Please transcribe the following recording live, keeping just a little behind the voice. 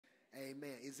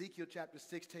Amen. Ezekiel chapter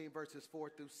 16, verses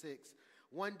 4 through 6.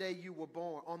 One day you were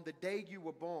born. On the day you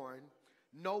were born,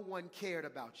 no one cared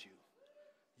about you.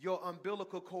 Your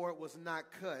umbilical cord was not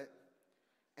cut,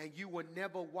 and you were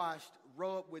never washed,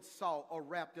 rubbed with salt, or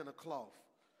wrapped in a cloth.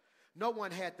 No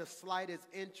one had the slightest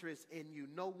interest in you.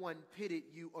 No one pitied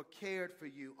you or cared for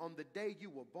you. On the day you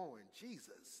were born,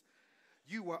 Jesus,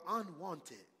 you were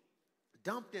unwanted,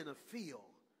 dumped in a field,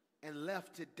 and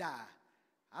left to die.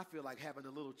 I feel like having a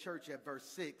little church at verse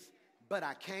 6, but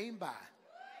I came by.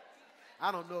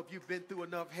 I don't know if you've been through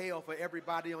enough hell for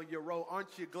everybody on your road.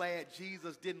 Aren't you glad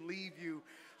Jesus didn't leave you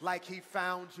like he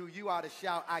found you? You ought to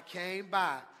shout, I came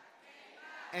by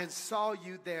and saw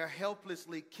you there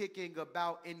helplessly kicking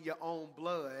about in your own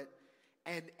blood.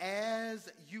 And as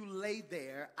you lay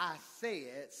there, I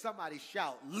said, somebody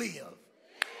shout, live.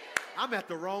 I'm at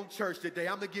the wrong church today.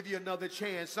 I'm going to give you another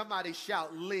chance. Somebody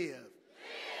shout, live.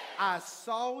 I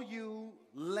saw you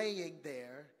laying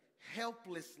there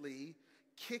helplessly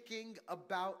kicking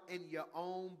about in your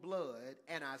own blood,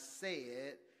 and I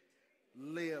said,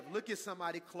 live. Look at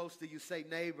somebody close to you. Say,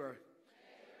 neighbor,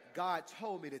 God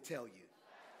told me to tell you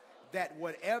that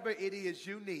whatever it is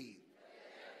you need,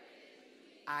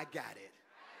 I got it.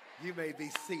 You may be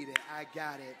seated. I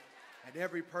got it. And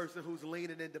every person who's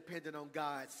leaning and dependent on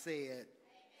God said,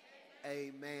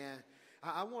 amen.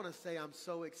 I want to say I'm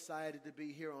so excited to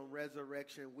be here on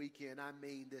Resurrection Weekend. I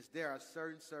mean this. There are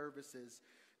certain services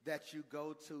that you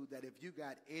go to that if you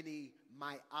got any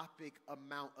myopic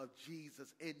amount of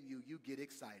Jesus in you, you get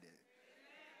excited.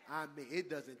 I mean, it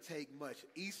doesn't take much.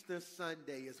 Easter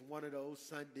Sunday is one of those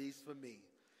Sundays for me.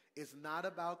 It's not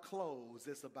about clothes,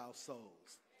 it's about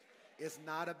souls. It's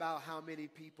not about how many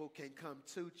people can come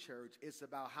to church. It's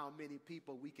about how many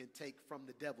people we can take from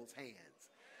the devil's hands.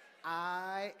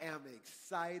 I am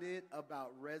excited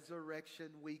about Resurrection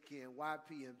Weekend,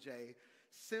 YPMJ,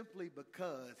 simply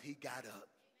because he got up.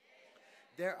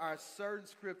 There are certain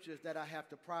scriptures that I have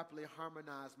to properly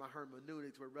harmonize my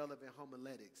hermeneutics with relevant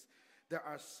homiletics. There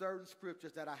are certain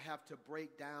scriptures that I have to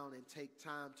break down and take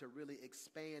time to really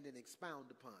expand and expound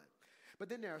upon. But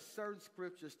then there are certain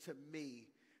scriptures to me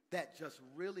that just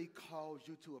really cause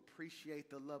you to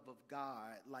appreciate the love of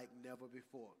God like never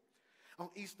before. On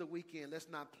Easter weekend, let's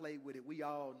not play with it. We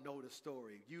all know the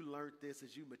story. You learned this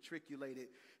as you matriculated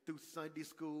through Sunday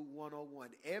School 101.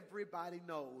 Everybody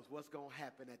knows what's going to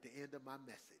happen at the end of my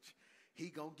message. He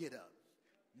going to get up,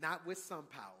 not with some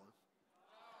power,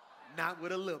 not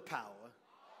with a little power,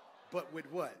 but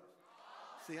with what?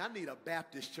 See, I need a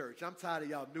Baptist church. I'm tired of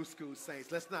y'all new school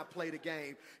saints. Let's not play the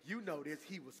game. You know this.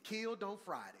 He was killed on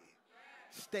Friday,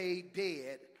 stayed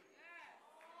dead.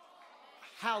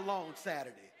 How long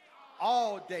Saturday?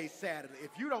 All day Saturday. If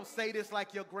you don't say this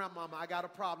like your grandmama, I got a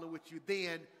problem with you.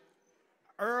 Then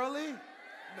early?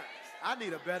 No, I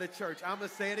need a better church. I'm going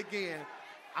to say it again.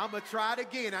 I'm going to try it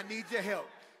again. I need your help.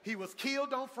 He was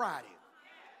killed on Friday,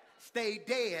 stayed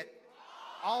dead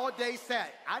all day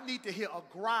Saturday. I need to hear a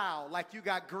growl like you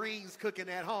got greens cooking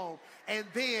at home. And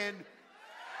then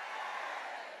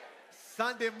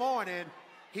Sunday morning,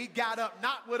 he got up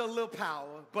not with a little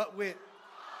power, but with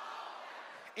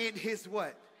in his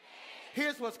what?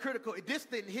 Here's what's critical. This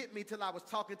didn't hit me till I was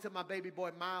talking to my baby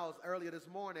boy Miles earlier this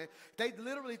morning. They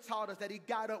literally taught us that he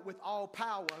got up with all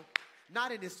power,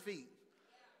 not in his feet,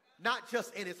 not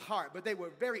just in his heart, but they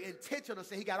were very intentional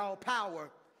saying he got all power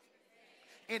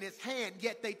in his hand.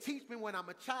 Yet they teach me when I'm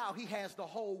a child, he has the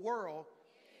whole world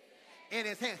in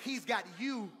his hand. He's got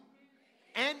you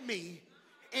and me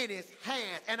in his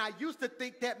hand. And I used to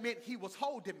think that meant he was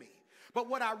holding me. But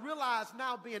what I realize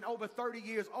now, being over 30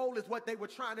 years old, is what they were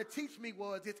trying to teach me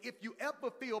was if you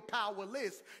ever feel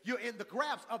powerless, you're in the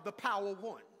grasp of the power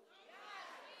one.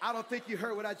 I don't think you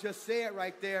heard what I just said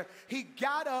right there. He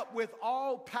got up with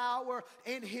all power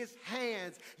in his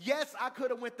hands. Yes, I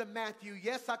could have went to Matthew.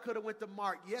 Yes, I could have went to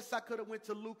Mark. Yes, I could have went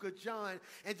to Luke or John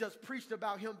and just preached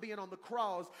about him being on the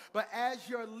cross. But as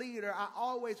your leader, I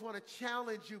always want to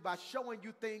challenge you by showing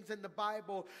you things in the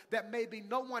Bible that maybe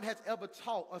no one has ever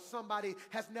taught or somebody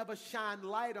has never shined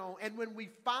light on. And when we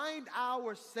find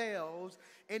ourselves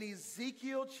in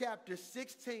Ezekiel chapter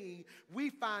 16, we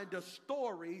find a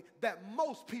story that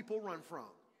most people run from.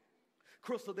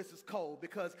 Crystal, this is cold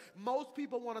because most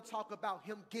people want to talk about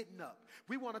him getting up.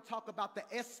 We want to talk about the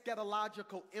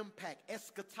eschatological impact,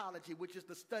 eschatology, which is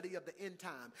the study of the end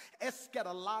time,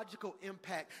 eschatological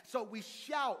impact. So we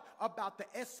shout about the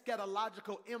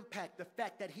eschatological impact, the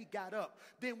fact that he got up.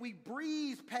 Then we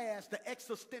breeze past the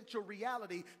existential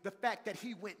reality, the fact that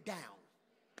he went down.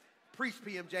 Preach,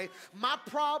 PMJ. My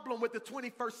problem with the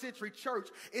 21st century church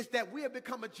is that we have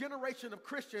become a generation of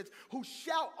Christians who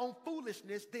shout on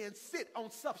foolishness, then sit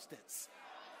on substance.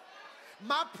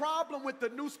 My problem with the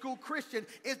new school Christian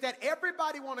is that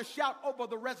everybody want to shout over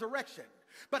the resurrection.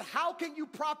 But how can you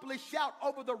properly shout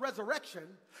over the resurrection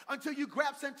until you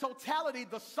grasp in totality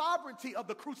the sovereignty of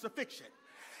the crucifixion?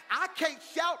 I can't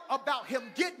shout about him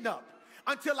getting up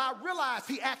until I realize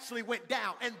he actually went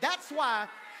down. And that's why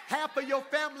half of your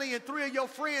family and 3 of your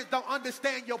friends don't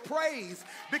understand your praise,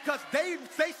 because they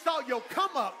saw your come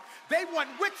up. They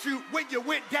weren't with you when you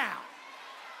went down.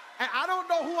 And I don't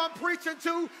know who I'm preaching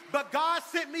to, but God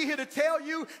sent me here to tell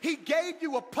you he gave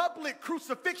you a public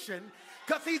crucifixion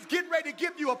because he's getting ready to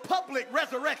give you a public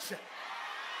resurrection.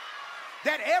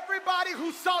 That everybody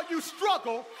who saw you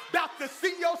struggle about to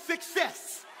see your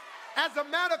success. As a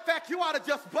matter of fact, you ought to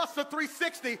just bust a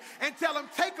 360 and tell them,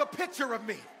 take a picture of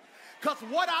me. Because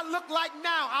what I look like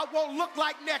now, I won't look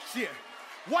like next year.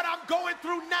 What I'm going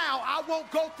through now, I won't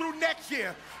go through next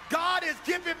year. God is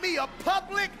giving me a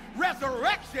public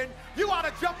resurrection. You ought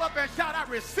to jump up and shout, I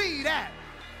receive that.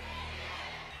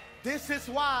 This is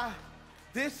why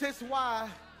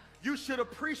you should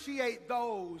appreciate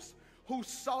those who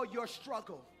saw your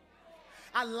struggle.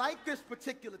 I like this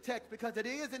particular text because it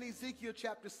is in Ezekiel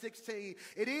chapter 16.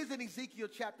 It is in Ezekiel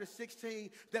chapter 16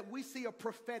 that we see a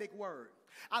prophetic word.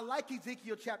 I like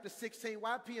Ezekiel chapter 16.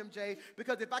 Why, PMJ?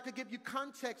 Because if I could give you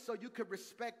context so you could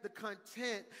respect the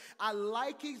content, I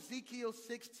like Ezekiel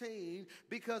 16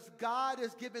 because God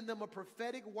has given them a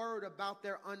prophetic word about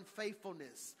their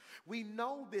unfaithfulness. We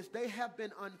know this. They have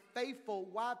been unfaithful.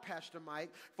 Why, Pastor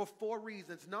Mike? For 4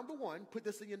 reasons. Number 1, put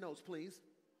this in your notes, please.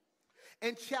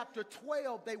 In chapter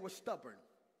 12, they were stubborn.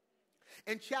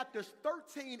 In chapters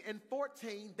 13 and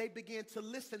 14, they began to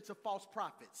listen to false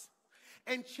prophets.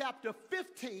 In chapter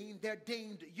 15, they're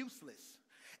deemed useless.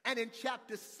 And in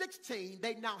chapter 16,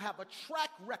 they now have a track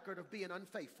record of being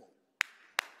unfaithful.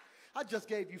 I just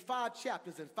gave you 5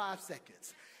 chapters in 5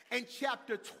 seconds. In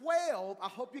chapter 12, I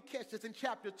hope you catch this, in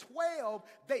chapter 12,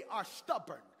 they are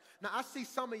stubborn. Now, I see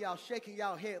some of y'all shaking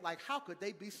y'all head like, how could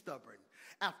they be stubborn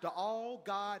after all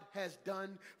God has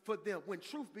done for them? When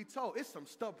truth be told, it's some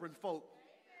stubborn folk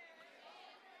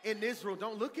in Israel.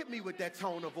 Don't look at me with that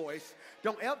tone of voice.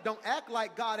 Don't act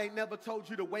like God ain't never told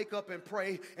you to wake up and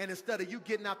pray, and instead of you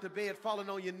getting out the bed, falling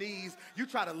on your knees, you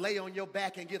try to lay on your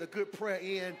back and get a good prayer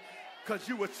in because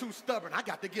you were too stubborn. I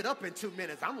got to get up in 2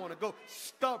 minutes. I want to go.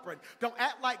 Stubborn. Don't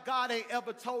act like God ain't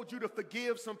ever told you to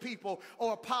forgive some people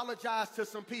or apologize to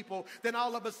some people. Then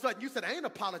all of a sudden you said, I ain't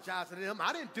apologizing to them.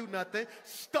 I didn't do nothing.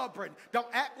 Stubborn. Don't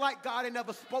act like God ain't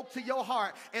never spoke to your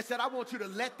heart and said, I want you to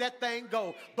let that thing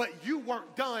go. But you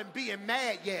weren't done being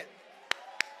mad yet.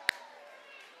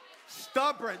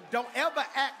 Stubborn. Don't ever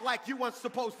act like you weren't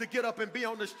supposed to get up and be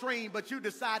on the stream, but you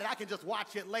decided I can just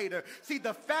watch it later. See,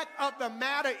 the fact of the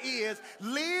matter is,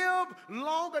 live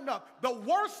long enough. The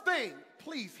worst thing,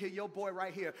 please hear your boy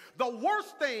right here, the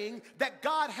worst thing that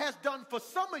God has done for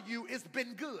some of you is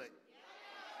been good.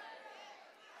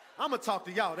 I'm going to talk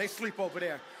to y'all. They sleep over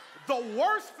there. The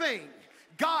worst thing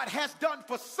God has done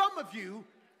for some of you,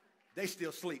 they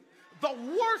still sleep. The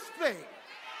worst thing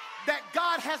that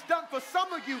God has done for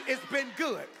some of you has been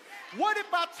good. What if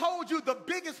I told you the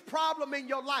biggest problem in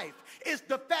your life is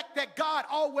the fact that God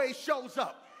always shows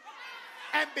up?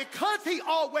 And because he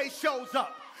always shows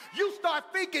up, you start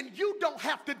thinking you don't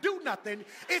have to do nothing.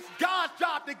 It's God's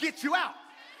job to get you out.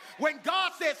 When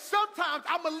God says sometimes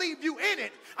I'm going to leave you in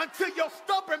it until your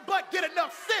stubborn butt get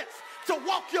enough sense to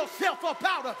walk yourself up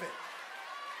out of it.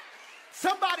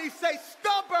 Somebody say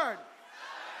stubborn.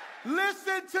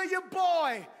 Listen to your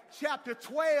boy. Chapter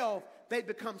 12, they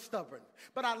become stubborn.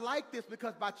 But I like this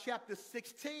because by chapter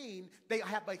 16, they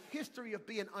have a history of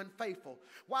being unfaithful.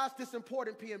 Why is this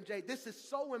important, PMJ? This is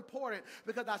so important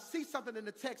because I see something in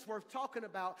the text worth talking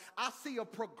about. I see a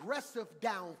progressive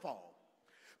downfall.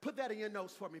 Put that in your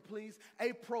notes for me, please.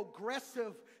 A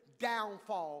progressive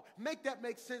downfall. Make that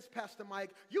make sense, Pastor Mike.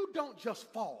 You don't just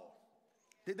fall.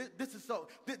 This is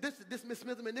Miss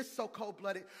Smitherman, this is so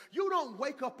cold-blooded. You don't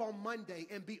wake up on Monday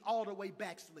and be all the way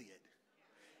backslid.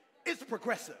 It's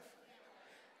progressive.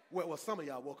 Well, some of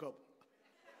y'all woke up.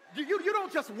 You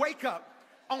don't just wake up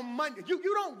on Monday.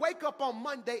 You don't wake up on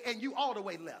Monday and you all the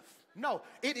way left. No,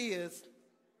 it is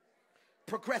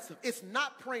progressive. It's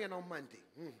not praying on Monday.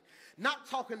 Not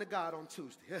talking to God on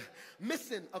Tuesday,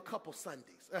 missing a couple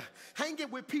Sundays,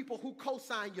 hanging with people who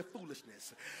co-sign your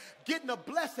foolishness, getting a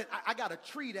blessing. I got a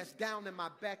tree that's down in my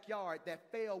backyard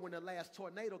that fell when the last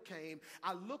tornado came.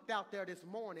 I looked out there this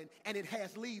morning and it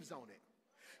has leaves on it.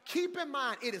 Keep in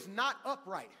mind, it is not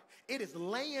upright. It is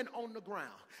laying on the ground.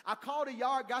 I called the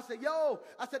yard guy. I said, yo,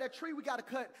 that tree we got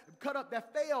to cut up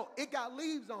that fell, it got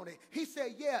leaves on it. He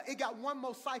said, yeah, it got one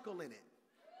more cycle in it.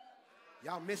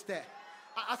 Y'all missed that.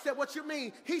 I said, what you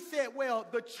mean? He said, well,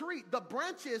 the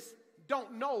branches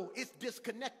don't know it's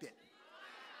disconnected.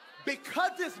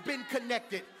 Because it's been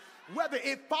connected, whether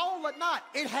it fall or not,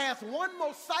 it has one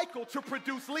more cycle to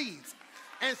produce leaves.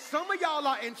 And some of y'all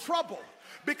are in trouble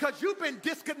because you've been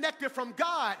disconnected from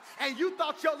God and you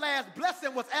thought your last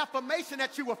blessing was affirmation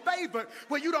that you were favored,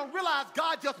 when you don't realize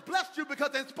God just blessed you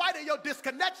because in spite of your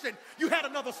disconnection, you had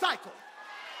another cycle.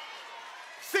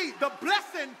 See, the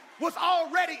blessing was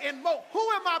already in motion. Who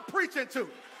am I preaching to?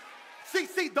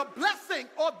 See, the blessing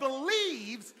or the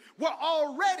leaves were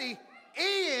already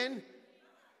in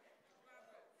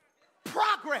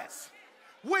progress,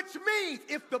 which means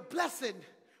if the blessing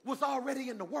was already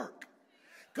in the work,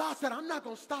 God said, I'm not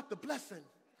going to stop the blessing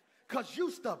because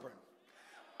you stubborn.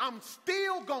 I'm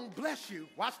still going to bless you.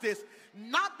 Watch this.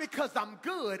 Not because I'm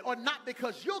good or not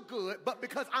because you're good, but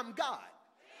because I'm God.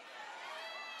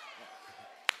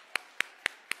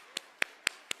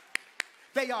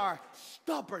 They are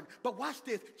stubborn. But watch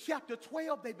this. Chapter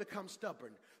 12, they become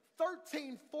stubborn.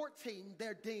 13, 14,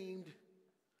 they're deemed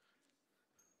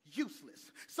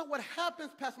useless. So what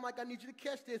happens, Pastor Mike, I need you to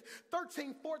catch this.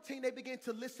 13, 14, they begin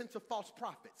to listen to false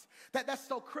prophets. That's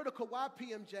so critical. Why,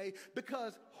 PMJ?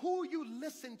 Because who you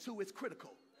listen to is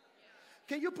critical.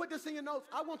 Can you put this in your notes?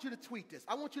 I want you to tweet this.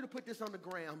 I want you to put this on the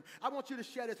gram. I want you to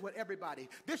share this with everybody.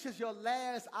 This is your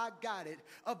last I got it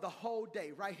of the whole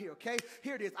day right here, okay?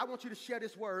 Here it is. I want you to share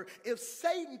this word. If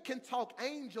Satan can talk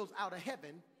angels out of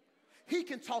heaven, he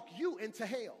can talk you into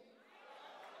hell.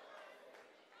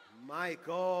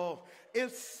 Michael,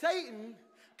 if Satan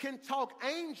can talk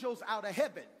angels out of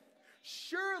heaven,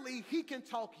 surely he can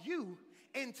talk you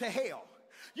into hell.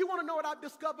 You want to know what I've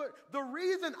discovered? The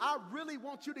reason I really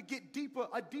want you to get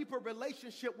a deeper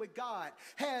relationship with God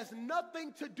has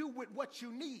nothing to do with what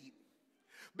you need.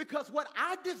 Because what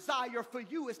I desire for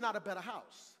you is not a better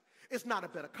house. It's not a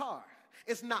better car.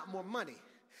 It's not more money.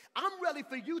 I'm ready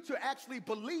for you to actually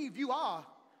believe you are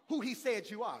who he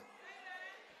said you are.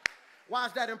 Why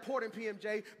is that important,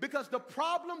 PMJ? Because the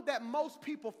problem that most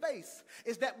people face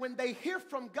is that when they hear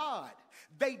from God,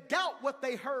 they doubt what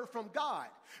they heard from God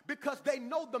because they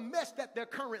know the mess that they're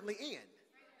currently in.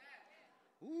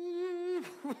 Ooh.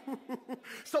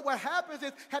 So what happens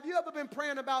is, have you ever been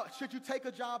praying about should you take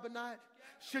a job or not?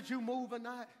 Should you move or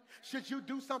not? Should you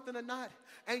do something or not?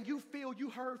 And you feel you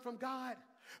heard from God,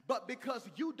 but because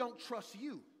you don't trust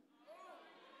you.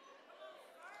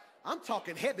 I'm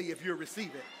talking heavy if you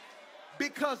receive it.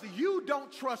 Because you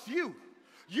don't trust you.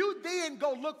 You then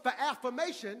go look for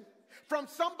affirmation from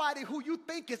somebody who you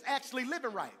think is actually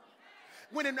living right.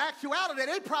 When in actuality,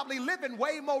 they probably living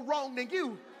way more wrong than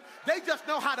you. They just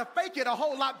know how to fake it a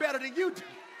whole lot better than you do.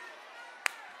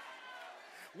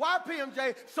 Why,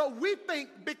 PMJ? So we think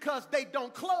because they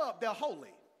don't club, they're holy.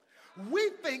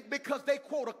 We think because they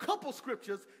quote a couple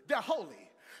scriptures, they're holy.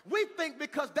 We think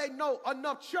because they know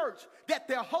enough church that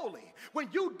they're holy. When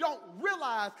you don't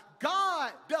realize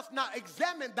God does not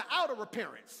examine the outer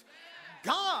appearance.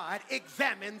 God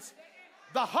examines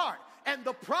the heart. And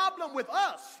the problem with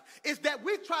us is that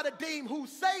we try to deem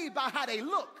who's saved by how they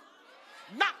look,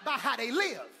 not by how they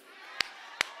live.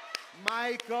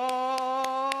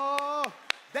 Michael,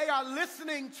 they are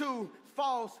listening to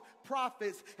false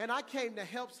prophets, and I came to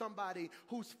help somebody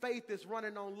whose faith is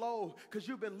running on low because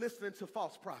you've been listening to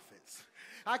false prophets.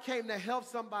 I came to help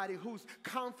somebody whose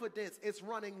confidence is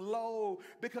running low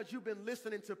because you've been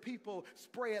listening to people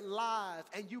spread lies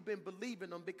and you've been believing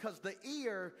them, because the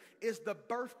ear is the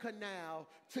birth canal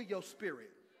to your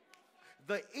spirit.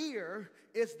 The ear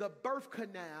is the birth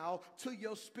canal to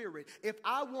your spirit. If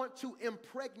I want to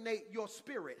impregnate your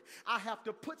spirit, I have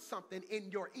to put something in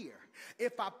your ear.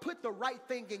 If I put the right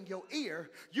thing in your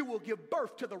ear, you will give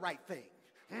birth to the right thing.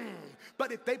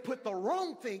 But if they put the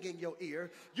wrong thing in your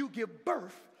ear, you give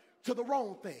birth to the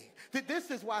wrong thing.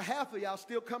 This is why half of y'all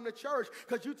still come to church,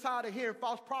 because you're tired of hearing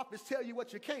false prophets tell you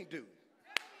what you can't do.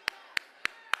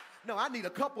 No, I need a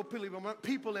couple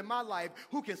people in my life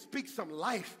who can speak some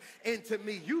life into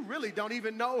me. You really don't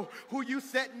even know who you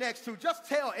sat next to. Just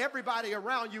tell everybody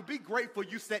around you, be grateful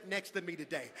you sat next to me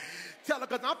today. Tell her,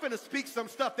 because I'm finna speak some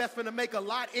stuff that's finna make a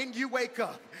lot in you wake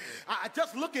up. I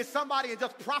just look at somebody and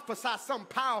just prophesy something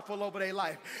powerful over their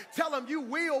life. Tell them you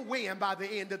will win by the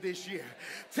end of this year.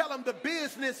 Tell them the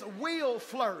business will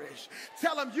flourish.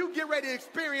 Tell them you get ready to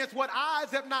experience what eyes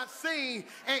have not seen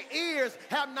and ears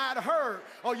have not heard.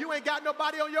 Or you ain't got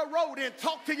nobody on your road, and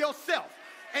talk to yourself.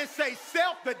 and say,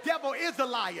 self, the devil is a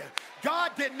liar.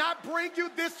 God did not bring you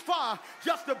this far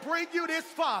just to bring you this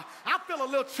far. I feel a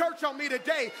little church on me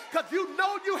today because you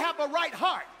know you have a right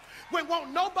heart. When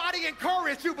won't nobody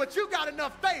encourage you, but you got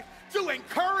enough faith to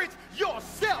encourage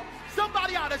yourself.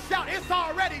 Somebody ought to shout, it's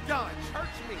already done. Church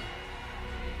me.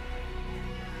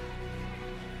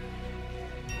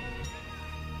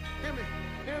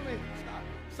 Hear me.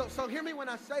 Stop. So hear me when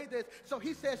I say this. So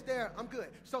he says there, I'm good.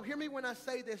 So hear me when I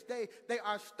say this. They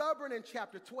are stubborn in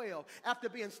chapter 12. After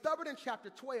being stubborn in chapter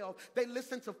 12, they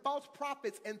listen to false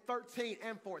prophets in 13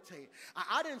 and 14.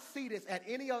 I didn't see this at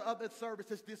any other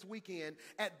services this weekend.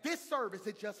 At this service,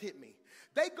 it just hit me.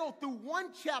 They go through one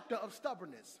chapter of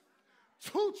stubbornness,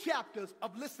 2 chapters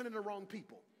of listening to wrong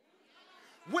people,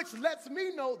 which lets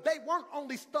me know they weren't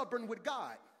only stubborn with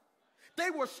God.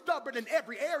 They were stubborn in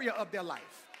every area of their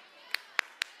life.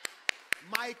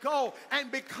 Michael,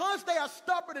 and because they are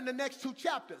stubborn in the next 2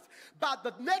 chapters, by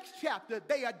the next chapter,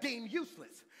 they are deemed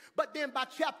useless. But then by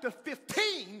chapter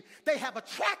 15, they have a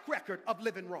track record of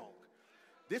living wrong.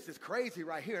 This is crazy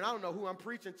right here, and I don't know who I'm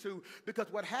preaching to,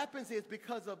 because what happens is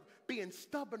because of being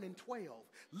stubborn in 12,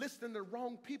 listening to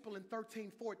wrong people in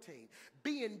 13, 14,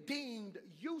 being deemed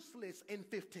useless in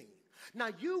 15. Now,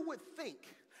 you would think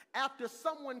after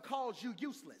someone calls you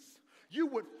useless, you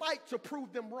would fight to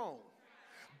prove them wrong.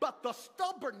 But the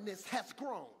stubbornness has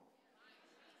grown.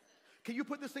 Can you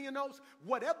put this in your notes?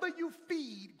 Whatever you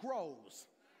feed grows.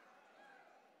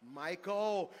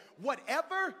 Michael,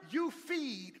 whatever you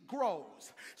feed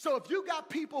grows. So if you got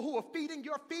people who are feeding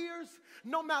your fears,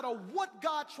 no matter what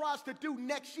God tries to do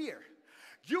next year,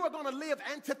 you are going to live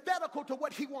antithetical to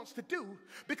what he wants to do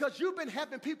because you've been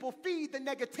having people feed the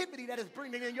negativity that is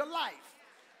bringing in your life.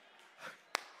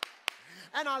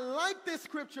 And I like this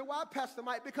scripture. Why, Pastor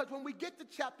Mike? Because when we get to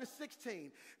chapter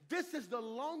 16, this is the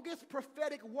longest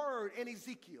prophetic word in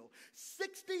Ezekiel.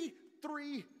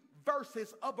 63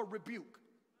 verses of a rebuke.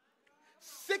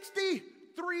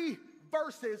 63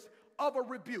 verses of a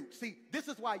rebuke. See, this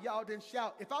is why y'all didn't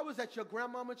shout. If I was at your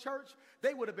grandmama church,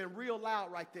 they would have been real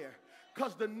loud right there.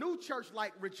 Because the new church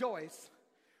like rejoice.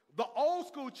 The old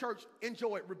school church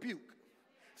enjoyed rebuke.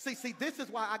 See, this is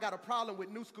why I got a problem with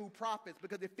new school prophets,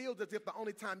 because it feels as if the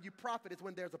only time you prophet is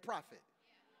when there's a prophet.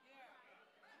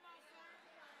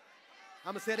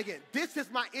 I'm going to say it again. This is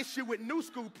my issue with new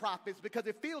school prophets, because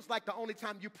it feels like the only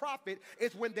time you prophet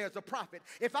is when there's a prophet.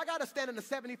 If I got to stand in the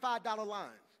 $75 line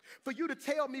for you to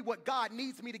tell me what God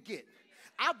needs me to get,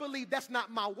 I believe that's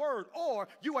not my word, or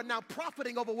you are now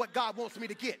profiting over what God wants me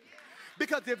to get.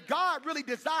 Because if God really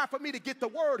desired for me to get the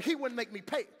word, he wouldn't make me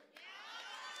pay.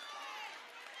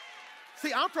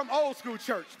 See, I'm from old school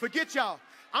church. Forget y'all.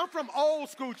 I'm from old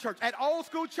school church. At old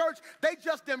school church, they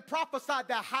just didn't prophesy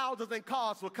that houses and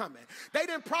cars were coming. They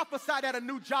didn't prophesy that a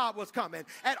new job was coming.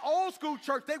 At old school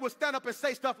church, they would stand up and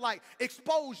say stuff like,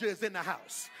 exposure is in the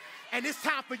house. And it's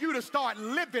time for you to start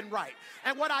living right.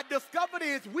 And what I discovered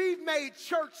is we've made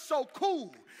church so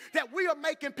cool that we are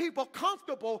making people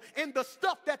comfortable in the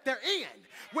stuff that they're in.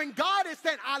 When God is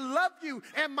saying, I love you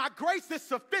and my grace is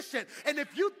sufficient. And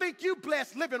if you think you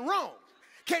blessed living wrong,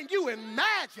 can you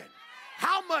imagine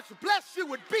how much blessed you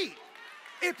would be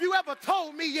if you ever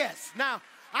told me yes? Now,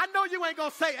 I know you ain't going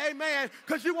to say amen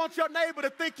because you want your neighbor to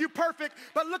think you perfect,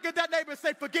 but look at that neighbor and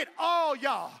say, forget all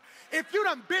y'all. If you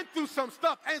done been through some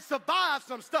stuff and survived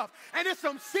some stuff, and it's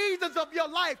some seasons of your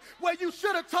life where you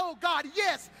should have told God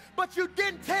yes, but you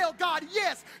didn't tell God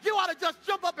yes, you ought to just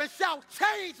jump up and shout,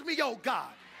 change me, oh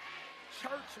God.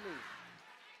 Church me.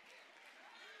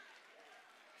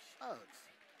 Shucks.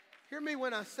 Hear me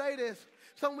when I say this.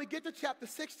 So when we get to chapter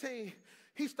 16,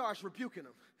 he starts rebuking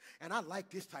them. And I like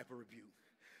this type of rebuke.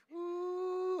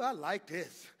 Ooh, I like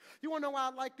this. You want to know why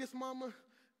I like this, mama?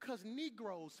 Because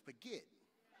Negroes forget.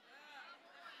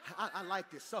 I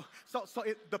like this. So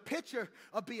the picture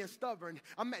of being stubborn,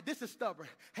 this is stubborn.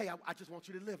 Hey, I just want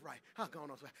you to live right. How's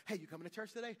going on? Hey, you coming to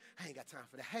church today? I ain't got time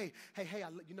for that. Hey, I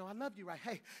love you, right?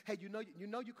 Hey, you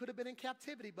know you could have been in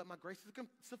captivity, but my grace is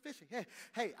sufficient.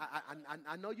 Hey,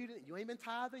 I know you ain't been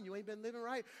tithing, you ain't been living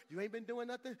right, you ain't been doing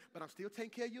nothing, but I'm still taking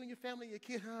care of you and your family and your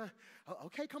kid.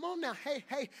 Okay, come on now.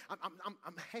 Hey,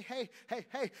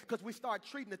 because we start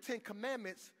treating the 10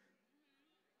 Commandments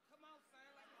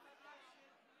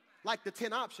like the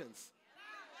 10 options.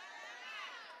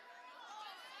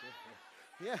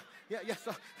 Yeah.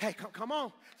 So, hey, come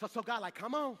on. So God, like,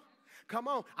 come on.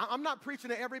 I'm not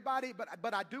preaching to everybody,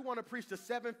 but I do want to preach to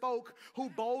 7 folk who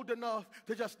bold enough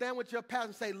to just stand with your pastor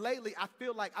and say, lately, I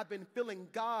feel like I've been feeling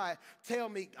God tell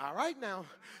me, all right now,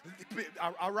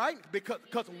 all right,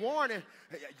 because warning,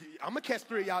 I'm going to catch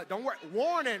 3 of y'all. Don't worry.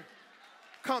 Warning,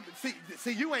 come,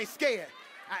 see, you ain't scared.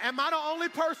 Am I the only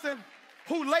person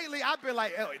who lately I've been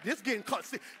like, oh, this getting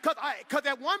close? Because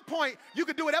at one point, you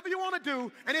could do whatever you want to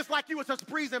do, and it's like you was just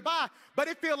breezing by, but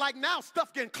it feel like now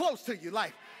stuff getting close to you.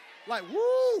 Like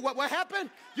woo, what happened?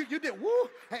 You did woo,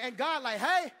 and God like,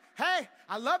 hey,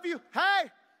 I love you.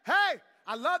 Hey,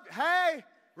 I love you. Hey,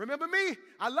 remember me?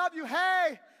 I love you.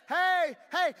 Hey.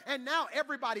 And now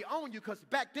everybody on you, because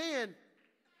back then,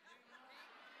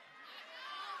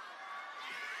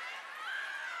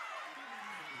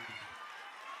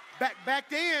 Back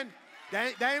then,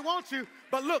 they ain't want you.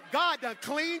 But look, God done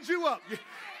cleaned you up.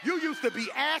 You used to be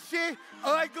ashy,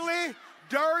 ugly,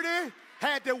 dirty,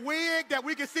 had the wig that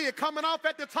we could see it coming off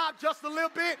at the top just a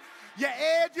little bit. Your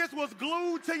edges was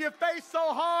glued to your face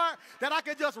so hard that I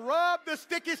could just rub the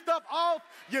sticky stuff off.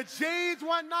 Your jeans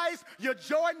weren't nice. Your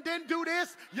Jordan didn't do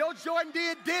this. Your Jordan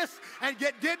did this. And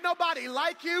yet didn't nobody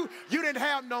like you. You didn't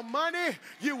have no money.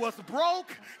 You was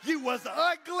broke. You was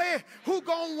ugly. Who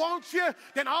gonna want you?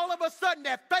 Then all of a sudden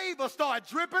that favor started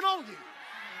dripping on you.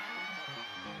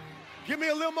 Give me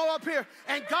a little more up here.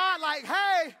 And God like,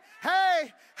 hey.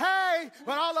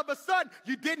 But all of a sudden,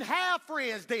 you didn't have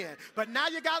friends then. But now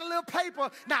you got a little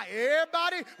paper. Now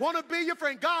everybody want to be your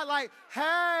friend. God like,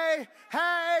 hey.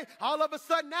 All of a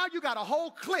sudden, now you got a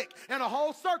whole clique and a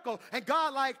whole circle. And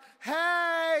God like,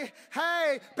 hey.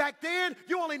 Back then,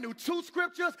 you only knew 2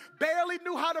 scriptures, barely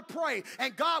knew how to pray.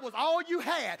 And God was all you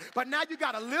had. But now you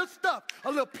got a little stuff, a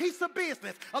little piece of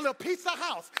business, a little piece of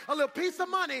house, a little piece of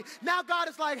money. Now God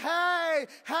is like, hey.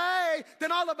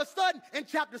 Then all of a sudden, in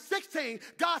chapter 16,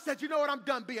 God said, you know what, I'm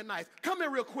done being nice. Come here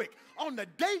real quick. On the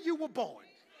day you were born,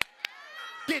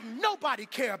 didn't nobody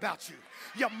care about you.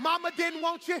 Your mama didn't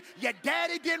want you. Your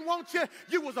daddy didn't want you.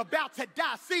 You was about to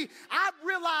die. See, I've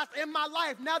realized in my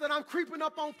life, now that I'm creeping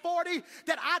up on 40,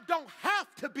 that I don't have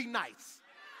to be nice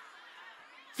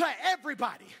to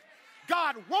everybody.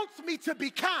 God wants me to be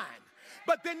kind.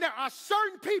 But then there are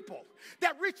certain people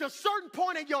that reach a certain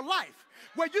point in your life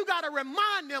where you got to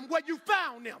remind them where you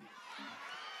found them.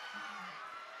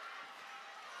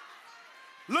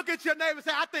 Look at your neighbor and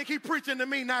say, I think he's preaching to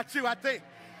me, not you. I think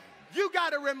you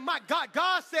got to remind God.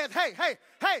 God says, hey.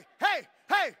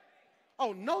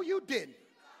 Oh, no, you didn't.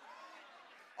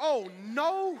 Oh,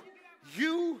 no,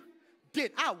 you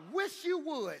didn't. I wish you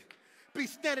would be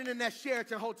standing in that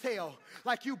Sheraton hotel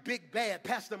like you big bad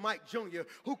Pastor Mike Jr.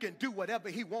 who can do whatever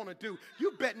he want to do.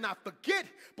 You better not forget,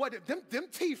 boy, them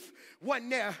teeth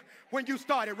wasn't there when you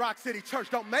started Rock City Church.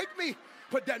 Don't make me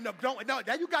put that, no,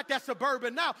 now you got that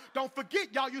Suburban now. Don't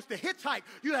forget, y'all used to hitchhike.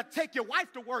 You had to take your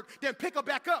wife to work, then pick her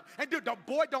back up. And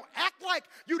boy, don't act like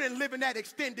you didn't live in that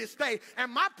extended stay.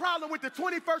 And my problem with the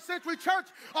 21st century church,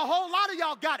 a whole lot of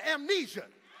y'all got amnesia.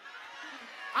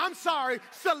 I'm sorry,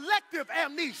 selective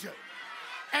amnesia.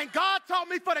 And God told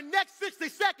me for the next 60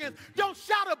 seconds, don't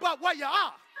shout about where you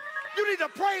are. You need to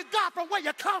praise God from where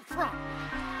you come from.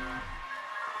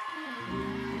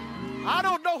 I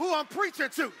don't know who I'm preaching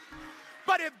to,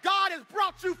 but if God has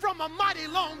brought you from a mighty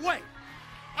long way,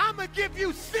 I'm going to give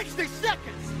you 60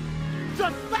 seconds to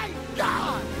thank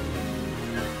God.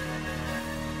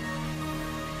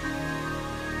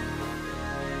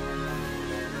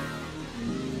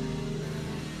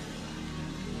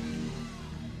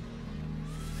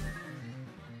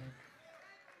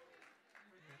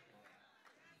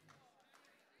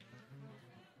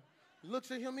 Looks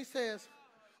at him, he says,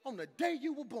 on the day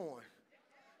you were born,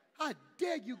 I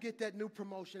dare you get that new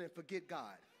promotion and forget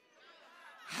God.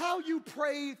 How you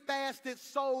prayed, fasted,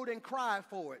 sold, and cried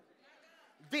for it,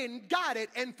 then got it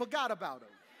and forgot about him.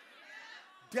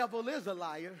 Devil is a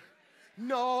liar.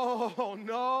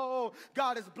 No.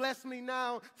 God has blessed me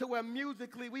now to where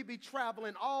musically we be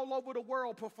traveling all over the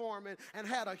world performing, and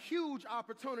had a huge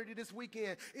opportunity this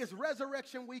weekend. It's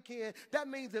Resurrection Weekend. That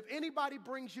means if anybody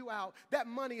brings you out, that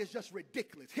money is just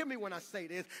ridiculous. Hear me when I say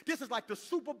this. This is like the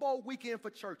Super Bowl weekend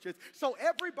for churches. So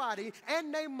everybody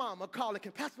and their mama call it,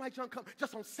 can Pastor Mike John come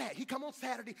just on Saturday? He come on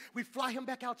Saturday. We fly him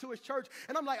back out to his church.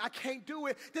 And I'm like, I can't do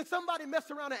it. Then somebody messed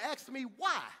around and asked me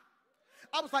why.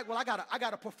 I was like, well, I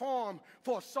gotta perform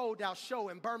for a sold-out show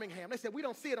in Birmingham. They said, we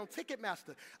don't see it on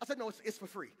Ticketmaster. I said, no, it's for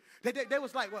free. They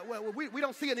was like, well, we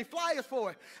don't see any flyers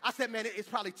for it. I said, man, it's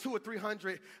probably 200 or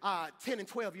 300 10 and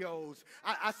 12-year-olds.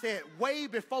 I said, way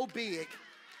before big,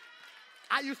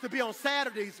 I used to be on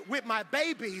Saturdays with my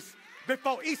babies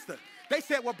before Easter. They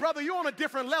said, well, brother, you're on a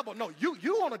different level. No,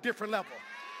 you on a different level.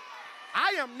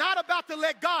 I am not about to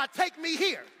let God take me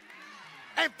here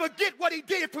and forget what he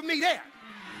did for me there.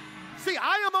 See,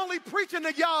 I am only preaching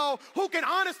to y'all who can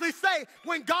honestly say,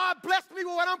 when God blessed me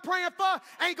with what I'm praying for,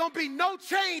 ain't going to be no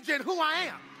change in who I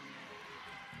am.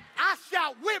 I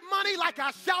shout with money like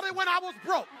I shouted when I was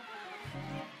broke.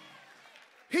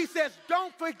 He says,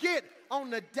 don't forget on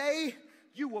the day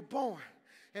you were born.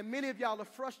 And many of y'all are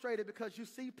frustrated because you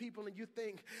see people and you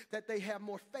think that they have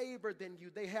more favor than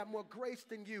you. They have more grace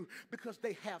than you because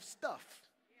they have stuff.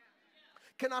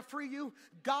 Can I free you?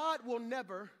 God will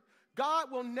never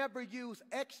use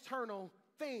external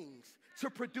things to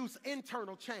produce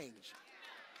internal change.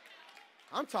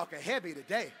 I'm talking heavy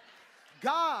today.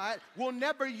 God will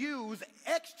never use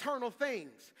external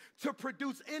things to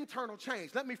produce internal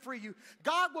change. Let me free you.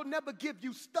 God will never give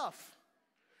you stuff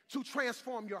to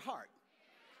transform your heart.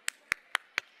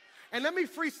 And let me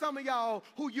free some of y'all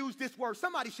who use this word.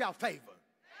 Somebody shout favor.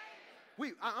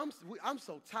 I'm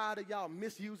so tired of y'all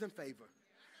misusing favor.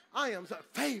 I am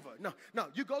favor. No,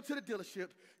 you go to the dealership,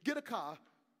 get a car,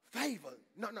 favor.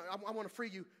 No, I want to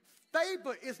free you.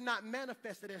 Favor is not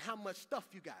manifested in how much stuff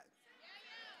you got.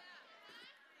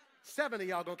 7 of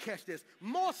y'all gonna catch this.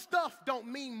 More stuff don't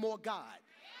mean more God.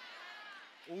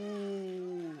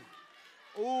 Ooh.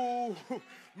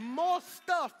 More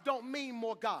stuff don't mean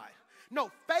more God. No,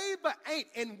 favor ain't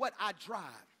in what I drive.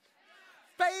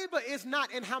 Favor is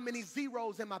not in how many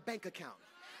zeros in my bank account.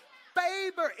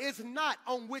 Favor is not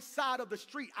on which side of the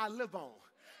street I live on.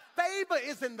 Favor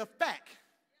is in the fact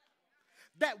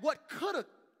that what could have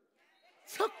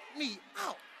took me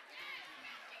out.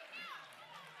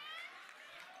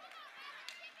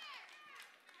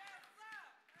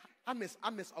 I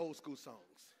miss old school songs.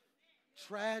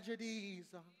 Tragedies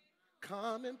are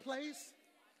commonplace.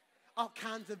 All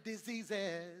kinds of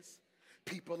diseases.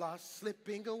 People are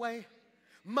slipping away.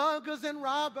 Muggers and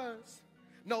robbers.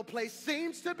 No place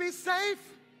seems to be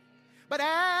safe. But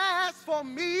as for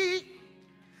me,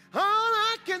 all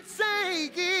I can say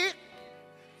is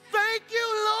thank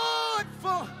you, Lord,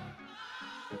 for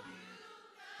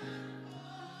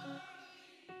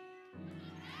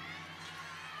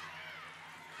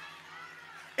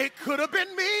it could have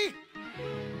been me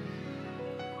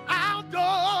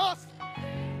outdoors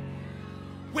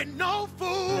with no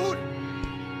food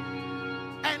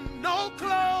and no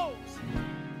clothes,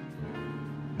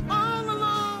 all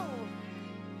alone,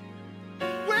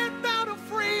 without a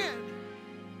friend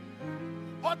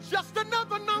or just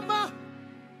another number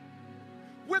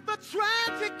with a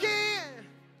tragic end.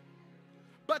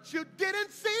 But you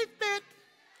didn't see fit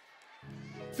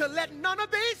to let none of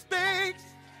these things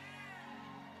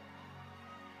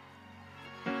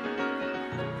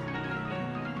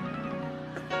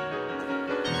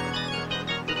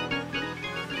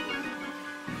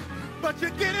but you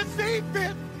didn't see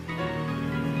fit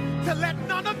to let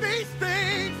none of these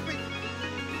things be.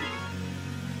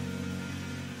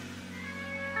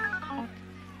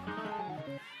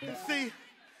 And see,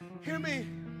 hear me,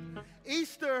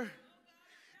 Easter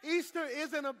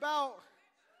isn't about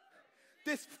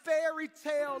this fairy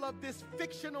tale of this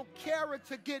fictional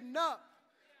character getting up.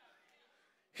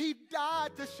 He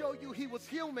died to show you he was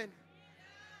human.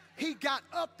 He got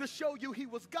up to show you he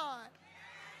was God.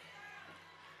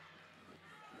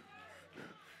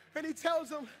 And he tells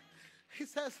him, he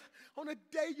says, on the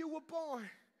day you were born,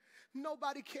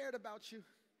 nobody cared about you.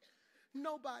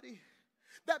 Nobody.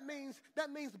 That means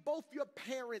both your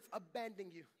parents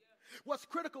abandoned you. What's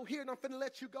critical here, and I'm finna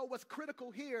let you go, what's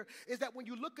critical here is that when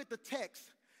you look at the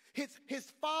text,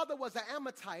 his father was an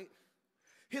Amalekite,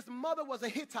 his mother was a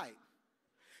Hittite.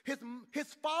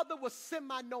 His father was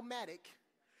semi-nomadic.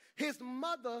 His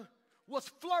mother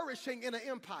was flourishing in an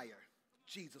empire.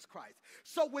 Jesus Christ.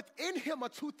 So within him are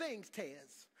two things,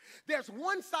 Tez. There's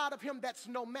one side of him that's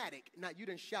nomadic. Now, you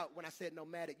didn't shout when I said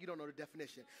nomadic. You don't know the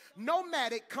definition.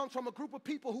 Nomadic comes from a group of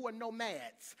people who are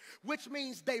nomads, which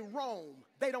means they roam.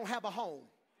 They don't have a home.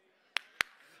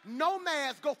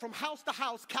 Nomads go from house to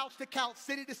house, couch to couch,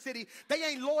 city to city. They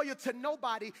ain't loyal to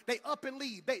nobody. They up and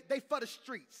leave. They for the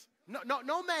streets.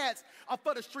 Nomads are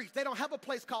for the streets. They don't have a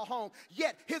place called home.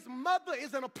 Yet his mother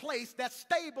is in a place that's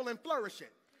stable and flourishing.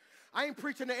 I ain't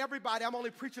preaching to everybody. I'm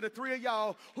only preaching to 3 of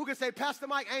y'all who can say, Pastor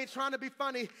Mike, I ain't trying to be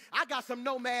funny. I got some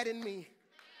nomad in me.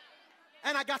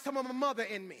 And I got some of my mother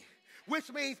in me. Which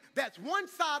means that's one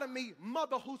side of me,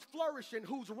 mother, who's flourishing,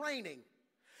 who's reigning.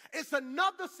 It's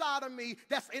another side of me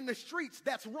that's in the streets,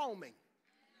 that's roaming.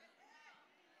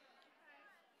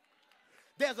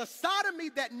 There's a side of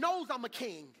me that knows I'm a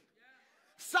king.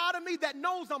 Side of me that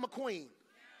knows I'm a queen.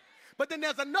 But then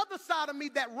there's another side of me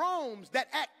that roams, that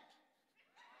acts.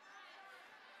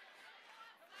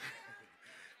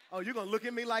 Oh, you're going to look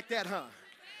at me like that, huh?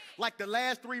 Like the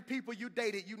last 3 people you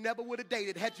dated, you never would have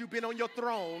dated had you been on your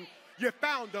throne. You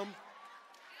found them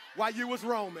while you was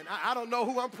roaming. I don't know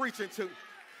who I'm preaching to.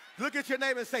 Look at your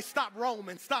neighbor and say, stop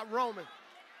roaming, stop roaming.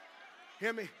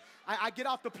 Hear me? I get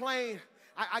off the plane.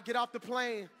 I get off the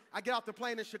plane, I get off the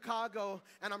plane in Chicago,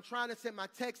 and I'm trying to send my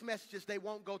text messages. They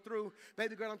won't go through.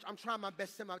 Baby girl, I'm trying my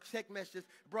best to send my text messages.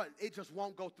 Bro, it just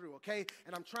won't go through, okay?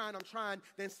 And I'm trying.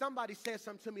 Then somebody said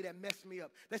something to me that messed me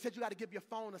up. They said, you got to give your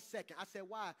phone a second. I said,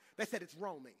 why? They said, it's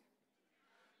roaming.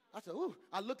 I said, ooh.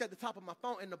 I looked at the top of my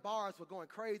phone, and the bars were going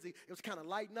crazy. It was kind of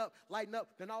lighting up.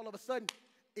 Then all of a sudden,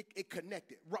 it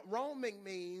connected. Roaming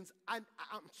means I'm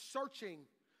searching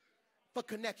for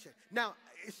connection. Now,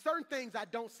 it's certain things I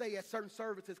don't say at certain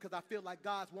services because I feel like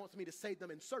God wants me to say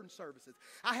them in certain services.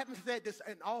 I haven't said this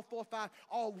in all 4 or 5,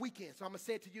 all weekend, so I'm going to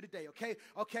say it to you today, okay?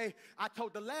 Okay, I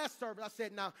told the last service, I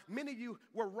said, now, many of you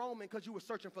were roaming because you were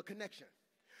searching for connection.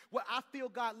 What I feel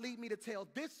God lead me to tell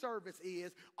this service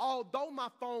is, although my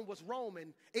phone was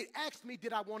roaming, it asked me,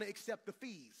 did I want to accept the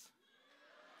fees?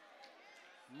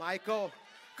 Michael,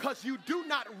 because you do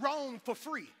not roam for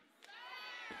free.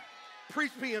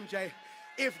 Preach, PMJ.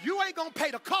 If you ain't going to pay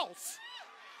the cost,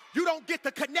 you don't get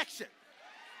the connection.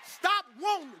 Stop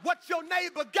wanting what your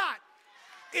neighbor got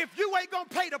if you ain't going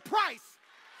to pay the price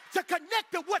to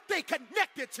connect to what they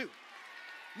connected to.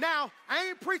 Now, I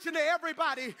ain't preaching to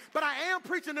everybody, but I am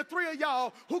preaching to 3 of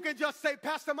y'all who can just say,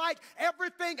 Pastor Mike,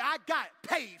 everything I got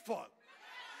paid for.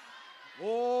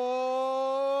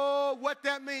 Oh, what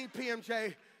that mean,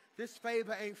 PMJ? This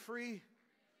favor ain't free.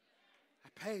 I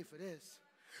paid for this.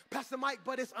 Pastor Mike,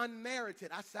 but it's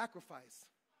unmerited. I sacrifice.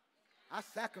 I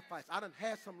done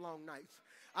had some long nights.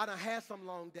 I done had some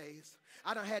long days.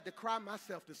 I done had to cry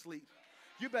myself to sleep.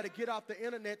 You better get off the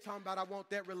internet talking about I want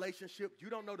that relationship. You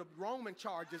don't know the Roman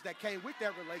charges that came with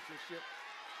that relationship.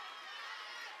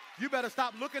 You better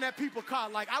stop looking at people's car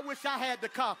like, I wish I had the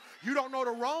car. You don't know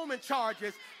the Roman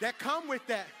charges that come with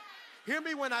that. Hear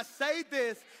me when I say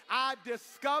this. I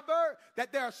discovered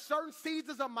that there are certain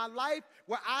seasons of my life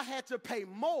where I had to pay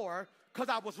more because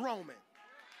I was roaming.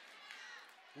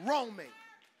 Roaming.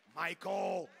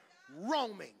 Michael.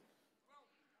 Roaming.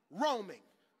 Roaming.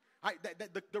 All right,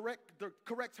 the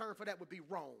correct term for that would be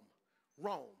roam.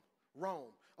 Roam.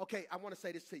 Okay, I want to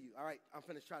say this to you, all right? I'm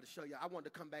going to try to show you. I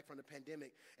wanted to come back from the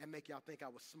pandemic and make y'all think I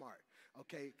was smart,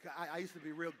 okay? I used to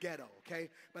be real ghetto, okay?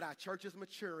 But our church is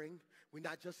maturing. We're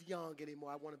not just young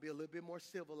anymore. I want to be a little bit more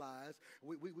civilized.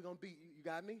 We're going to be, you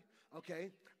got me?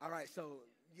 Okay? All right, so,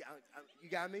 yeah, you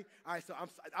got me? All right, so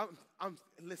I'm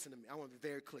listen to me. I want to be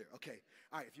very clear, okay?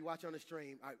 All right, if you watch on the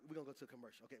stream, all right, we're going to go to a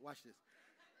commercial. Okay, watch this.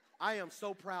 I am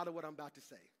so proud of what I'm about to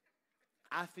say.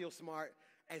 I feel smart.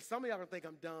 And some of y'all are going to think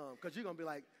I'm dumb because you're going to be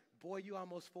like, boy, you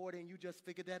almost 40 and you just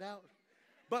figured that out.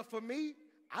 But for me,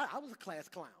 I was a class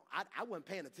clown. I wasn't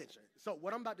paying attention. So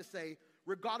what I'm about to say,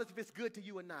 regardless if it's good to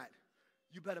you or not,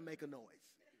 you better make a noise.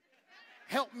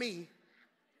 Help me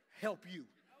help you.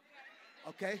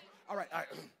 Okay? All right.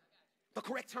 The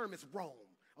correct term is roam.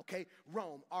 Okay?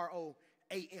 Roam,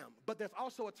 R-O-A-M. But there's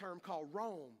also a term called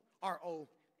roam,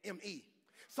 R-O-M-E.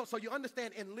 So you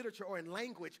understand in literature or in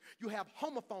language, you have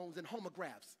homophones and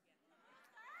homographs.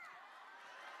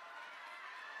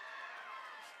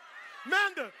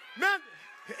 Amanda.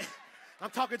 I'm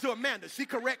talking to Amanda. She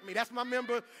correct me. That's my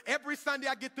member. Every Sunday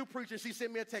I get through preaching, she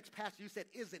sent me a text, Pastor, you said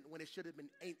isn't when it should have been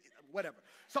ain't, whatever.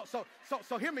 So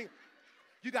hear me.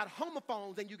 You got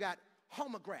homophones and you got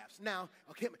homographs. Now,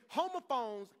 okay,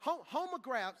 homophones,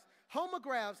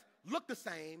 homographs look the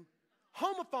same.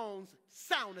 Homophones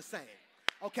sound the same.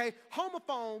 Okay,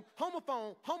 homophone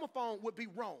would be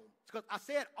Rome. Because I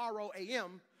said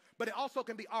R-O-A-M, but it also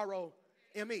can be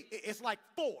R-O-M-E. It's like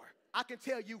four. I can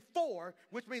tell you four,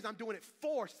 which means I'm doing it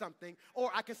for something.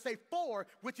 Or I can say four,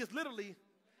 which is literally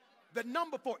the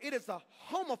number four. It is a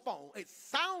homophone. It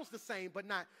sounds the same, but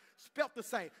not spelt the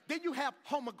same. Then you have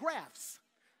homographs.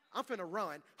 I'm finna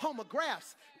run.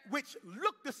 Homographs, which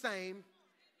look the same,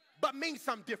 but mean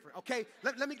something different, okay?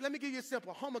 Let me give you a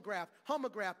simple. Homograph,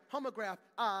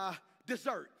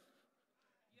 dessert.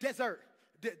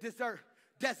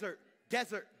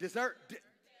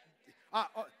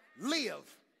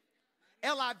 Live,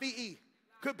 L-I-V-E.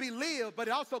 Could be live, but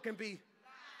it also can be.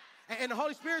 And the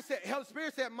Holy Spirit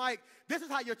said, Mike, this is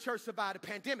how your church survived the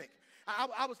pandemic.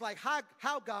 I was like,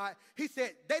 how God? He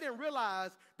said, they didn't realize,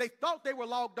 they thought they were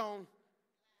logged on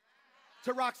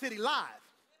to Rock City Live,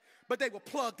 but they were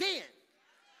plugged in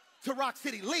to Rock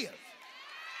City Live.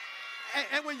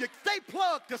 And when you stay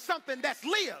plugged to something that's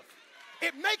live,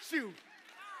 it makes you.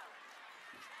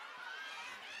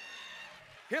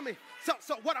 Hear me?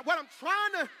 So what I'm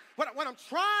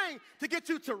trying to get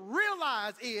you to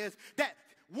realize is that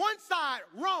one side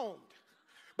roamed,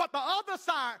 but the other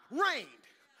side reigned.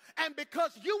 And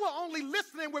because you were only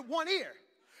listening with one ear,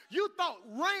 you thought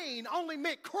reign only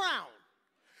meant crown.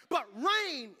 But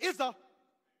reign is a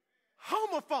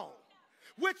homophone,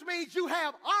 which means you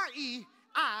have R-E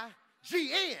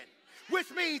R-I-G-N,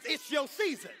 which means it's your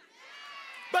season.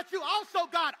 But you also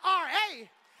got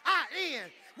R-A-I-N,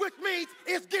 which means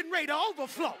it's getting ready to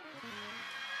overflow.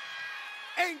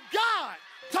 And God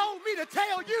told me to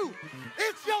tell you,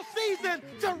 it's your season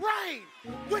to reign,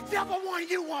 whichever one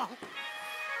you want.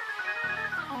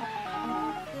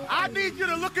 I need you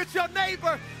to look at your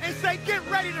neighbor and say, get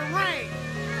ready to reign.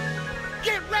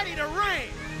 Get ready to reign.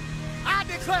 I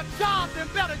declare jobs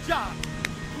and better jobs,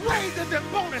 raises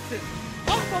and bonuses,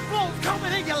 overflows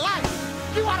coming in your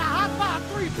life. You ought to high five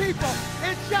 3 people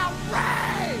and shout,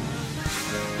 reign.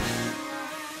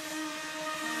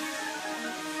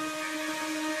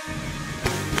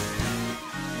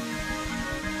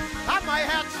 I might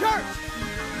have church.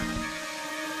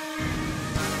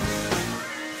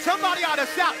 Somebody ought to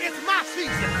shout, it's my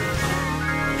season.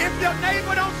 If your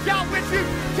neighbor don't shout with you,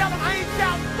 tell them I ain't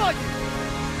shouting for you.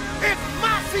 It's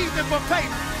my season for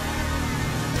faith.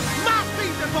 My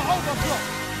season for overflow.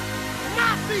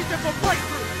 My season for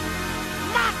breakthrough.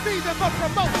 My season for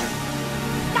promotion.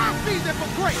 My season for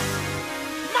grace.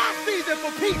 My season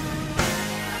for peace.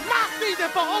 My season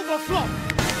for overflow.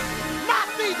 My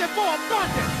season for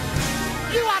abundance.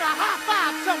 You ought to high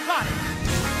five somebody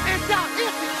and shout,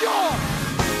 it's yours.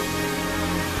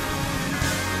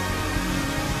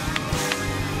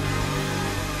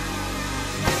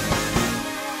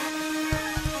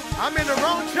 I'm in the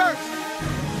wrong church.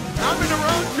 I'm in the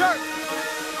wrong church.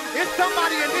 It's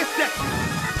somebody in this section.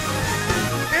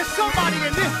 It's somebody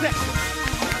in this section.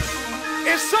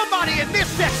 It's somebody in this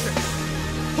section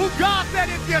who God said,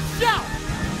 if you shout,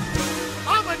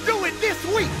 I'm going to do it this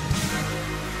week.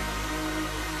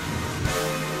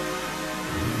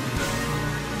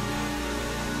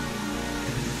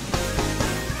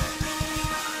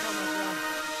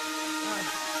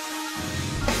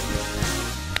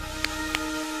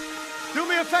 Do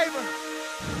me a favor.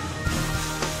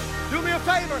 Do me a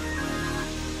favor.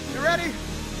 You ready?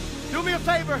 Do me a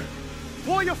favor.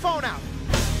 Pull your phone out.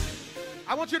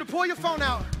 I want you to pull your phone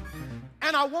out,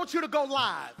 and I want you to go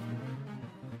live.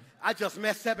 I just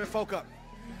messed 7 folk up.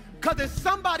 Because there's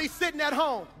somebody sitting at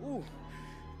home. Ooh.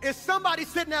 It's somebody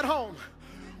sitting at home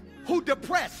who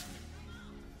depressed,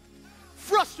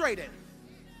 frustrated,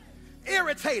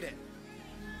 irritated,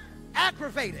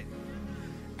 aggravated.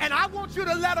 And I want you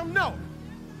to let them know,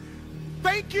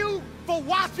 thank you for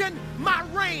watching my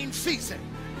rain season.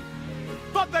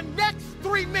 For the next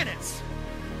 3 minutes,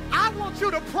 I want you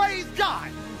to praise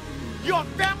God. Your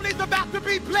family's about to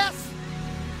be blessed.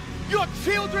 Your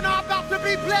children are about to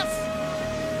be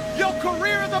blessed. Your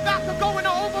career is about to go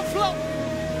into overflow.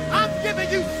 I'm giving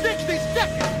you 60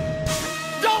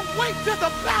 seconds. Don't wait till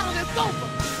the battle is over.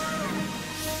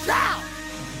 Shout!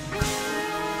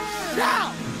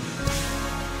 Shout!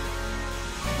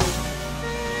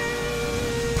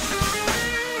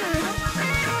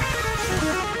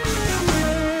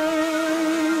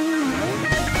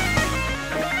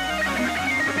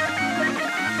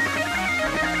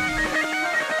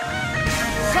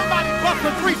 For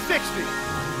 360.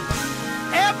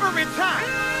 Every time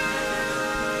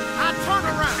I turn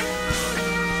around,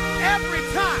 every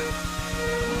time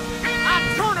I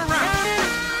turn around,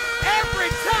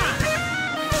 every time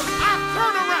I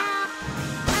turn around,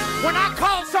 when I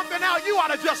call something out, you ought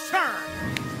to just turn.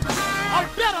 A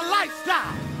better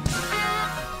lifestyle,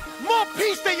 more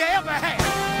peace than you ever had,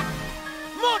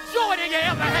 more joy than you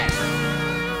ever had,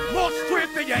 more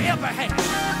strength than you ever had,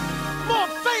 more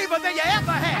favor than you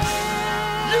ever had.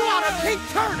 You ought to keep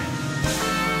turning,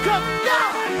 because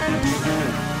God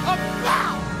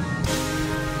about.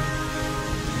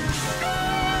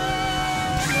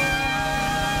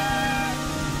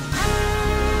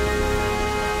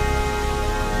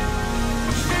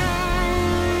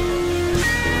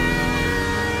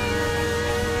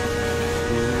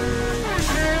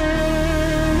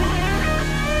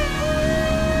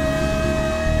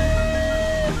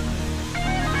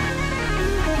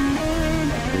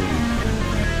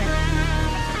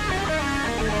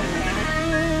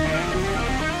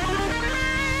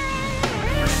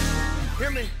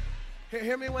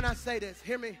 Hear me when I say this.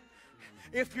 Hear me.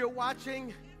 If you're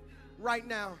watching right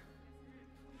now,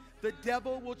 the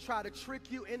devil will try to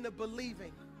trick you into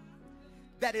believing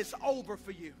that it's over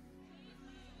for you.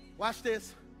 Watch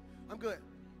this. I'm good.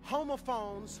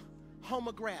 Homophones,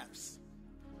 homographs.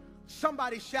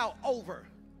 Somebody shout over.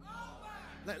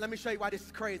 Let me show you why this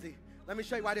is crazy. Let me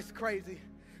show you why this is crazy.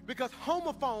 Because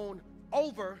homophone,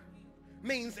 over,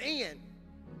 means in.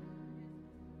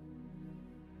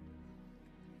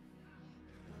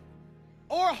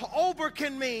 Or over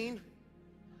can mean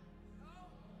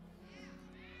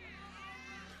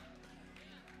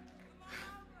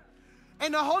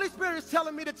And the Holy Spirit is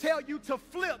telling me to tell you to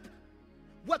flip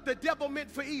what the devil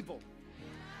meant for evil.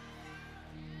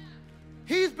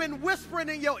 He's been whispering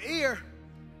in your ear,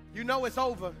 you know it's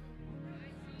over.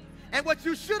 And what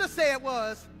you should have said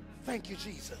was, thank you,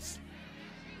 Jesus.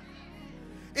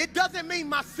 It doesn't mean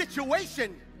my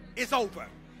situation is over.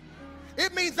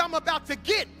 It means I'm about to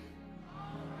get.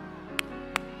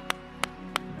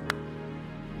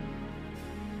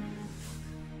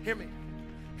 Hear me.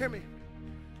 Hear me.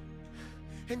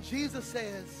 And Jesus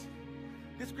says,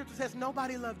 this scripture says,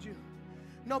 nobody loved you.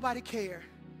 Nobody cared.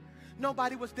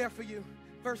 Nobody was there for you.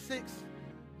 Verse 6,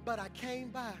 but I came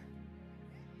by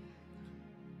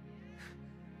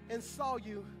and saw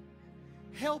you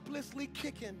helplessly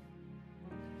kicking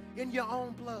in your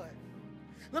own blood.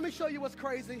 Let me show you what's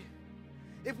crazy.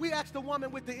 If we asked a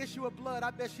woman with the issue of blood, I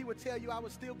bet she would tell you I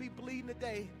would still be bleeding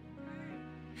today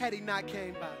had he not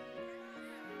came by.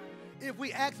 If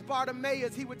we asked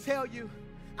Bartimaeus, he would tell you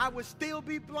I would still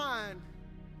be blind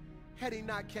had he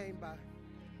not came by.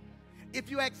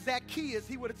 If you asked Zacchaeus,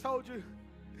 he would have told you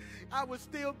I would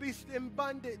still be in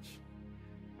bondage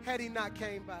had he not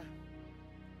came by.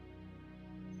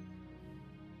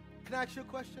 Can I ask you a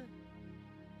question?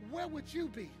 Where would you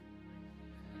be?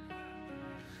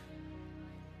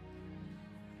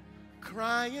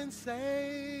 Crying,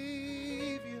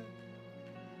 Savior,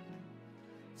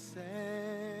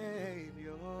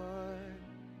 Savior,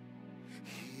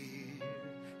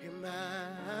 hear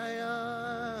my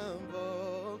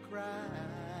humble cry.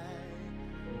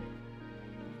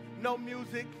 No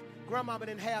music. Grandmama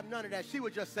didn't have none of that. She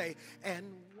would just say, and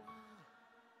why?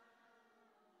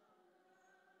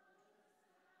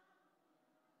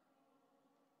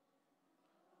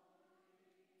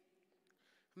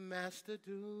 Master,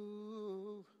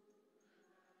 do.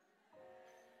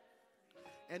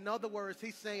 In other words,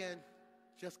 he's saying,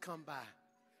 just come by.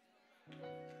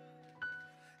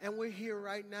 And we're here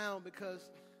right now because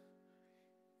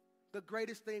the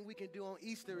greatest thing we can do on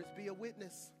Easter is be a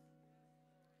witness.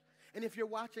 And if you're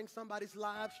watching somebody's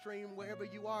live stream, wherever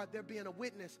you are, they're being a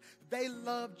witness. They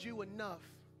loved you enough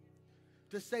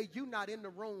to say, you're not in the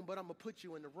room, but I'm going to put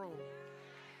you in the room.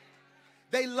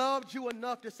 They loved you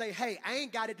enough to say, hey, I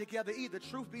ain't got it together either.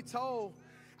 Truth be told,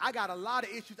 I got a lot of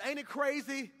issues. Ain't it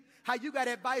crazy how you got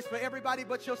advice for everybody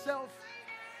but yourself?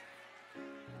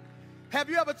 Have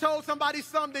you ever told somebody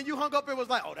something you hung up and was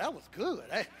like, oh, that was good.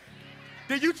 Hey.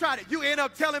 Did you try to, you end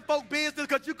up telling folk business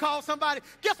because you called somebody?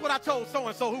 Guess what I told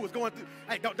so-and-so who was going through?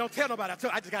 Hey, don't tell nobody.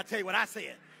 I just got to tell you what I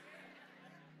said.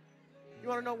 You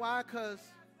want to know why? Because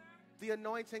the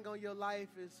anointing on your life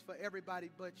is for everybody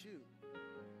but you.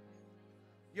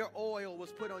 Your oil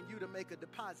was put on you to make a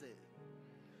deposit.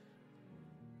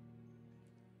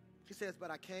 He says, but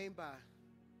I came by.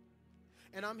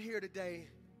 And I'm here today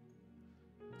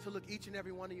to look each and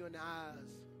every one of you in the eyes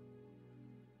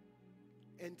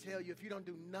and tell you, if you don't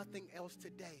do nothing else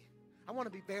today, I want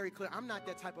to be very clear. I'm not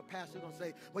that type of pastor who's going to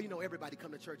say, well, you know, everybody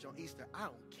come to church on Easter. I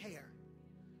don't care.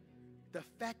 The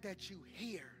fact that you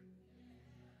here,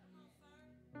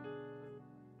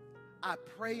 I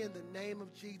pray in the name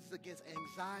of Jesus against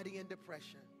anxiety and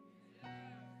depression,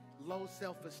 low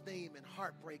self-esteem and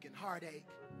heartbreak and heartache.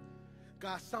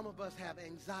 God, some of us have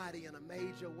anxiety in a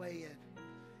major way,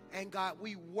 and God,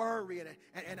 we worry,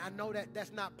 and I know that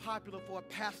that's not popular for a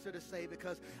pastor to say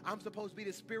because I'm supposed to be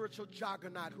the spiritual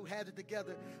juggernaut who has it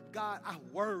together. God, I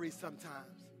worry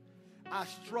sometimes. I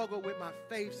struggle with my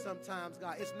faith sometimes,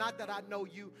 God. It's not that I know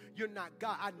you're not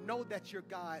God. I know that you're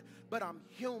God, but I'm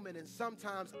human, and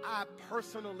sometimes I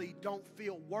personally don't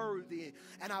feel worthy,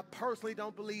 and I personally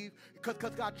don't believe,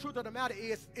 because God, truth of the matter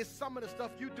is some of the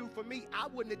stuff you do for me, I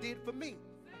wouldn't have did for me.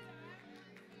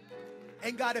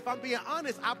 And God, if I'm being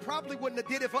honest, I probably wouldn't have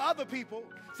did it for other people,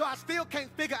 so I still can't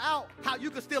figure out how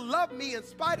you can still love me in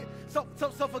spite of it.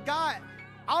 So for God,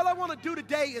 all I want to do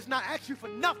today is not ask you for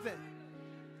nothing.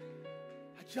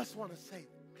 I just want to say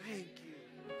thank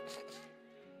you.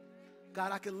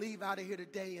 God, I can leave out of here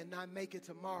today and not make it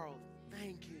tomorrow.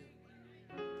 Thank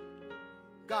you.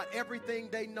 God, everything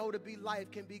they know to be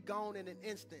life can be gone in an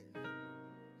instant.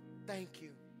 Thank you.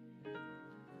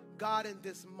 God, in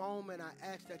this moment, I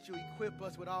ask that you equip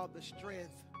us with all the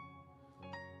strength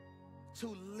to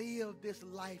live this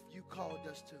life you called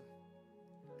us to.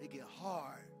 It get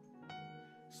hard.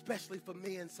 Especially for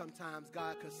men sometimes,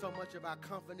 God, because so much of our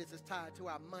confidence is tied to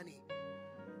our money.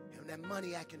 And that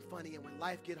money acting funny, and when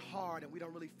life get hard and we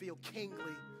don't really feel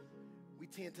kingly, we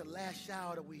tend to lash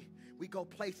out, or we go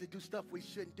places, do stuff we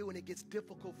shouldn't do, and it gets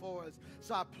difficult for us.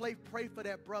 So I pray for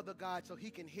that brother, God, so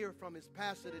he can hear from his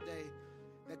pastor today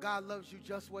that God loves you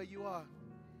just where you are.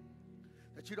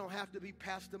 That you don't have to be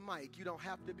Pastor Mike. You don't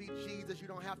have to be Jesus. You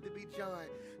don't have to be John.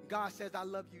 God says, I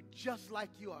love you just like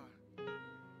you are.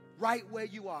 Right where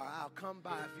you are, I'll come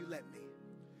by if you let me.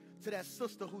 To that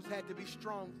sister who's had to be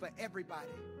strong for everybody.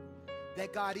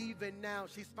 That God, even now,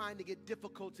 she's finding it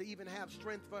difficult to even have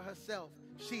strength for herself.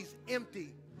 She's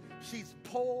empty. She's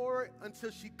poor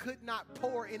until she could not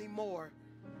pour anymore.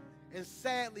 And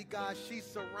sadly, God, she's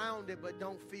surrounded but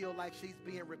don't feel like she's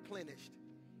being replenished.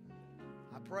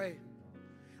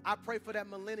 I pray for that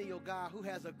millennial, God, who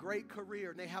has a great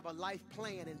career and they have a life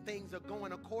plan and things are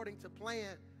going according to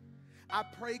plan. I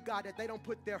pray, God, that they don't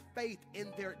put their faith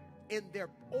in their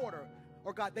order,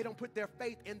 or God, they don't put their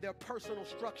faith in their personal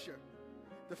structure.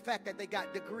 The fact that they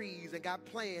got degrees and got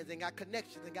plans and got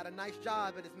connections and got a nice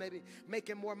job and is maybe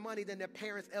making more money than their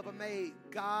parents ever made.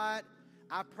 God,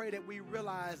 I pray that we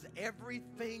realize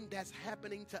everything that's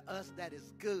happening to us that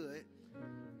is good,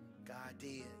 God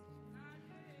did.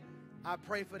 I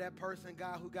pray for that person,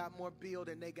 God, who got more bill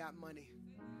than they got money.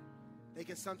 They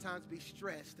can sometimes be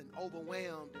stressed and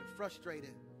overwhelmed and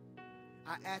frustrated.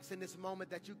 I ask in this moment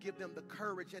that you give them the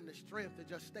courage and the strength to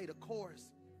just stay the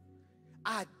course.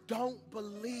 I don't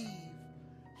believe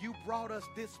you brought us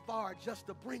this far just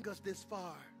to bring us this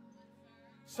far.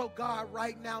 So God,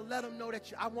 right now, let them know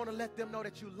that I want to let them know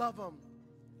that you love them.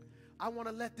 I want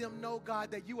to let them know, God,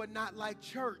 that you are not like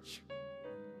church.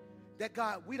 That,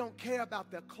 God, we don't care about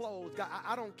their clothes. God,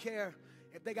 I don't care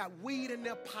if they got weed in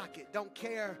their pocket. Don't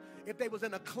care if they was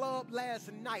in a club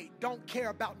last night. Don't care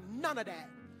about none of that.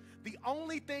 The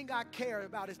only thing I care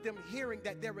about is them hearing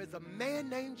that there is a man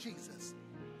named Jesus.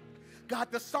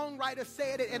 God, the songwriter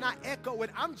said it, and I echo it.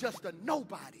 I'm just a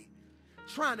nobody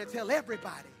trying to tell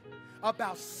everybody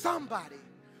about somebody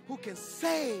who can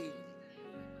save.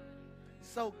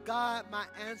 So, God, my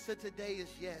answer today is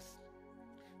yes.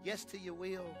 Yes to your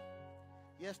will.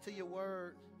 Yes to your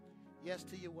word. Yes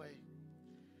to your way.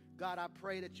 God, I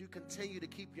pray that you continue to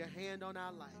keep your hand on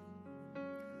our life.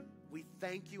 We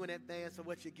thank you in advance of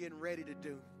what you're getting ready to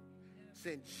do. It's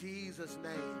in Jesus'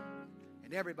 name.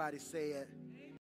 And everybody said,